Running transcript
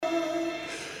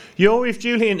You're with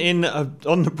Julian in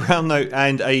on the Brown Note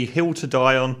and A Hill to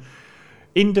Die On,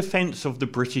 in defence of the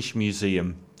British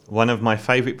Museum, one of my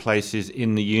favourite places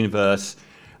in the universe,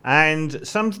 and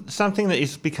something that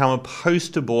has become a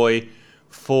poster boy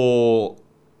for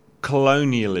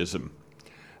colonialism.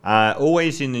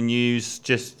 Always in the news,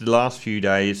 just the last few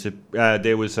days,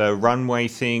 there was a runway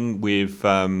thing with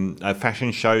a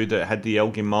fashion show that had the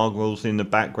Elgin Marbles in the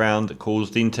background that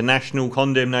caused international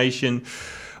condemnation.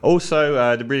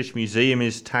 Also, the British Museum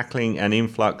is tackling an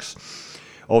influx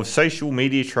of social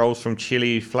media trolls from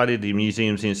Chile who flooded the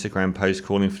museum's Instagram post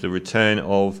calling for the return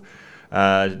of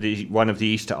one of the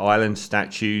Easter Island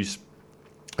statues,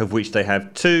 of which they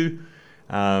have two.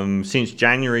 Since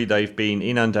January, they've been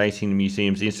inundating the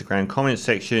museum's Instagram comment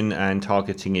section and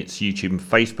targeting its YouTube and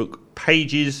Facebook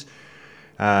pages,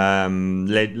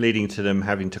 leading to them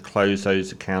having to close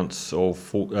those accounts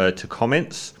to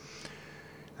comments.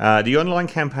 The online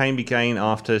campaign began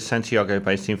after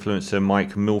Santiago-based influencer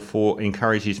Mike Milford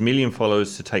encouraged his million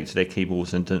followers to take to their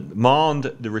keyboards and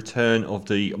demand the return of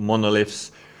the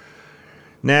monoliths.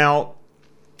 Now,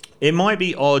 it might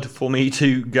be odd for me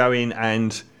to go in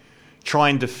and try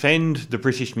and defend the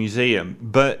British Museum,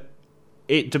 but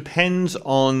it depends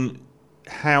on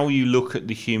how you look at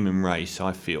the human race,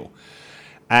 I feel.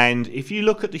 And if you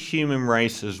look at the human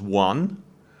race as one,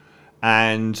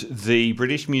 and the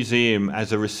British Museum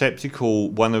as a receptacle,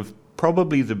 one of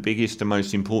probably the biggest and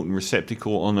most important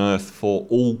receptacle on earth for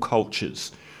all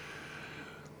cultures.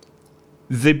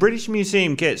 The British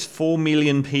Museum gets 4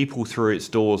 million people through its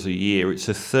doors a year. It's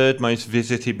the third most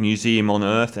visited museum on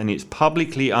earth, and it's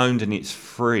publicly owned and it's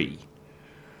free.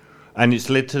 And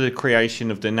it's led to the creation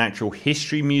of the Natural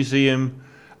History Museum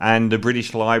and the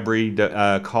British Library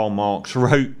that Karl Marx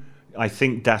wrote, I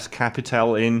think, Das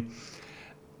Kapital in.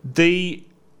 The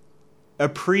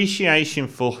appreciation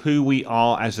for who we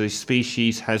are as a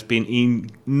species has been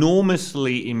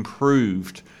enormously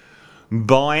improved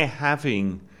by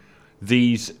having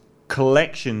these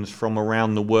collections from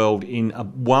around the world in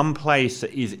one place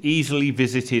that is easily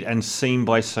visited and seen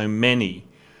by so many.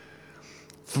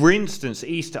 For instance,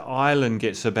 Easter Island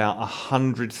gets about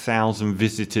 100,000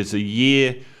 visitors a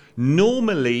year,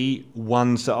 normally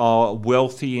ones that are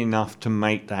wealthy enough to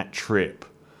make that trip.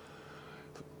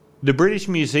 The British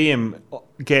Museum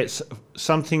gets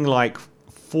something like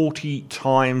 40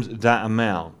 times that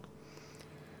amount.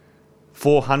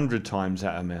 400 times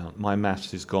that amount. My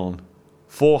maths is gone.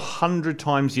 400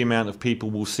 times the amount of people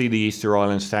will see the Easter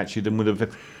Island statue than would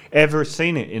have ever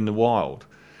seen it in the wild.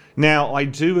 Now, I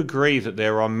do agree that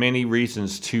there are many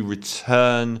reasons to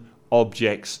return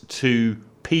objects to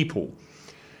people,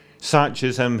 such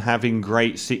as having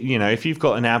great, if you've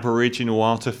got an Aboriginal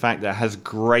artifact that has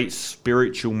great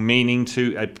spiritual meaning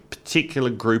to a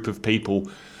particular group of people,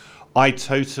 I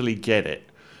totally get it.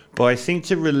 But I think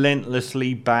to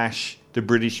relentlessly bash the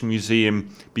British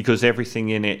Museum because everything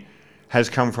in it has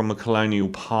come from a colonial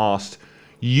past,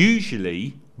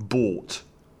 usually bought,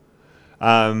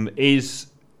 is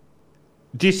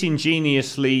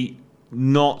disingenuously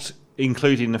not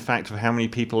including the fact of how many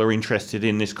people are interested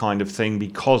in this kind of thing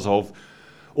because of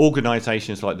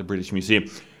organisations like the British Museum.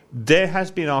 There has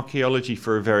been archaeology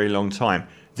for a very long time.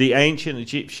 The ancient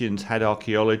Egyptians had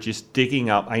archaeologists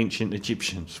digging up ancient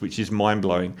Egyptians, which is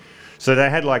mind-blowing. So they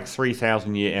had like a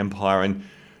 3,000-year empire, and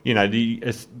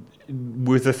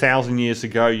with 1,000 years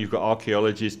ago, you've got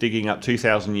archaeologists digging up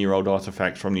 2,000-year-old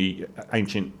artifacts from the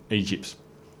ancient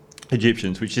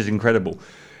Egyptians, which is incredible.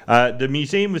 The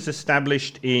museum was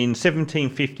established in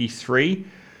 1753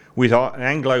 with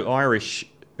Anglo-Irish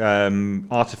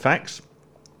artefacts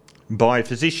by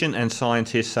physician and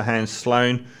scientist Sir Hans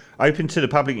Sloane, opened to the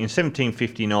public in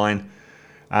 1759,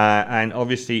 and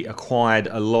obviously acquired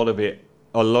a lot of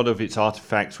its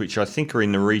artefacts, which I think are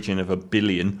in the region of 1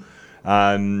 billion,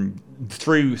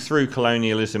 through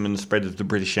colonialism and the spread of the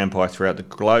British Empire throughout the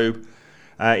globe.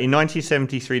 In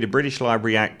 1973, the British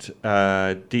Library Act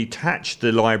detached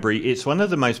the library. It's one of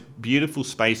the most beautiful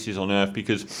spaces on earth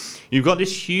because you've got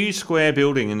this huge square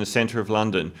building in the centre of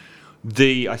London,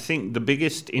 I think the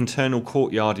biggest internal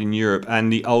courtyard in Europe,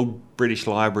 and the old British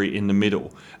Library in the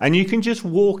middle. And you can just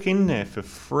walk in there for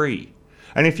free.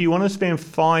 And if you want to spend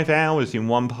 5 hours in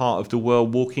one part of the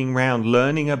world walking around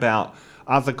learning about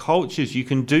other cultures, you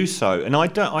can do so. And I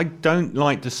don't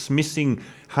like dismissing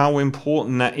how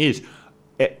important that is.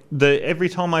 Every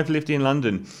time I've lived in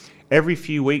London, every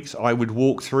few weeks I would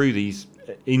walk through these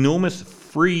enormous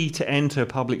free-to-enter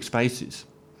public spaces.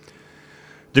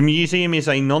 The museum is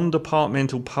a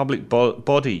non-departmental public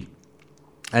body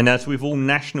And as with all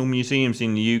national museums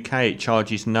in the UK, it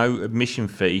charges no admission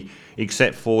fee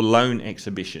except for loan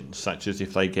exhibitions, such as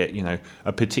if they get,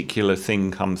 a particular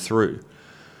thing come through.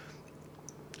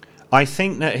 I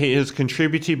think that it has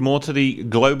contributed more to the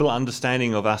global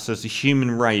understanding of us as a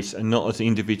human race and not as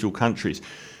individual countries.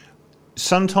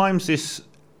 Sometimes this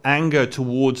anger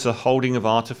towards the holding of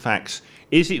artifacts,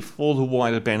 is it for the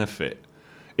wider benefit?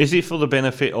 Is it for the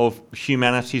benefit of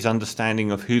humanity's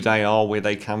understanding of who they are, where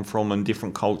they come from, and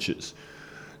different cultures?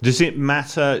 Does it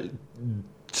matter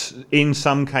in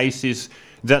some cases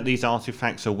that these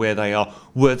artifacts are where they are?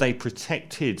 Were they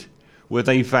protected? Were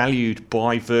they valued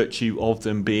by virtue of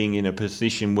them being in a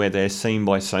position where they're seen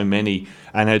by so many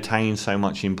and attain so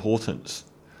much importance?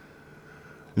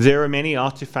 There are many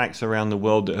artifacts around the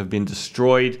world that have been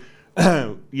destroyed.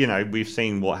 We've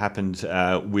seen what happened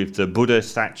with the Buddha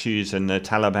statues and the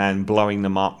Taliban blowing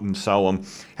them up and so on.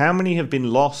 How many have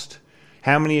been lost?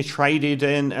 How many are traded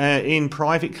in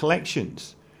private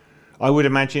collections? I would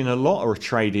imagine a lot are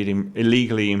traded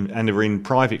illegally and are in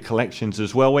private collections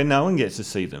as well, where no one gets to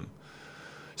see them.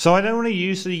 So I don't want to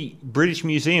use the British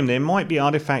Museum. There might be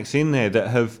artifacts in there that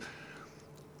have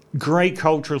great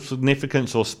cultural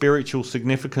significance or spiritual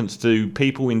significance to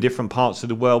people in different parts of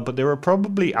the world, but there are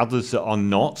probably others that are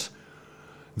not,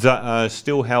 that are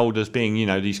still held as being,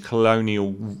 these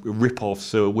colonial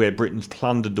rip-offs where Britain's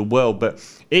plundered the world. But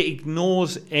it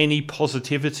ignores any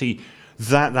positivity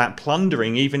that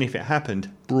plundering, even if it happened,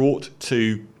 brought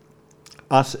to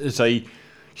us as a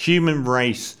human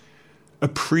race,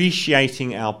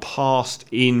 appreciating our past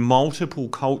in multiple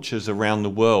cultures around the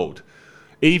world.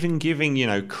 Even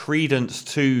giving, credence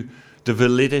to the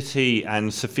validity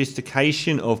and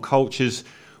sophistication of cultures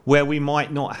where we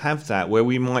might not have that, where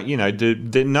we might,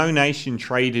 no nation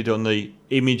traded on the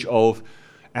image of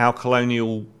our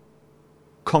colonial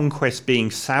conquest being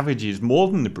savages more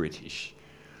than the British.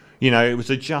 It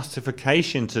was a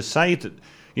justification to say that,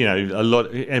 a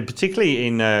lot, and particularly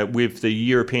in with the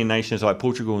European nations like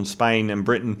Portugal and Spain and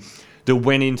Britain, that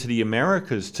went into the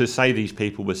Americas to say these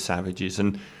people were savages.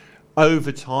 And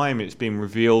over time, it's been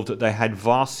revealed that they had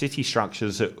vast city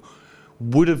structures that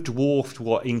would have dwarfed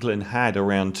what England had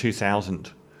around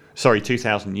 2,000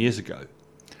 years ago.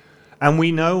 And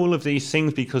we know all of these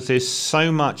things because there's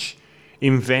so much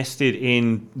invested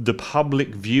in the public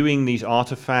viewing these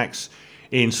artifacts,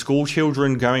 in school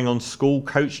children going on school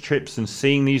coach trips and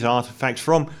seeing these artifacts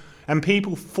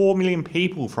and 4 million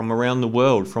people from around the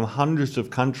world, from hundreds of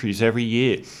countries every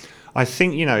year. I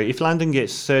think, if London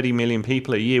gets 30 million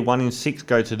people a year, 1 in 6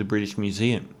 go to the British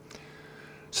Museum.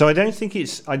 So I don't think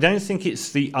it's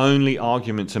the only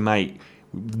argument to make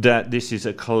that this is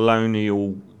a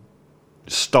colonial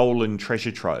stolen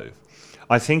treasure trove.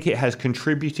 I think it has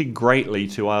contributed greatly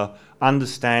to our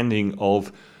understanding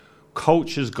of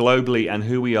cultures globally and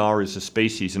who we are as a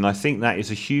species. And I think that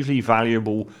is a hugely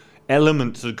valuable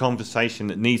element to the conversation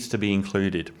that needs to be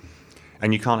included.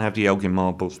 And you can't have the Elgin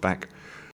marbles back.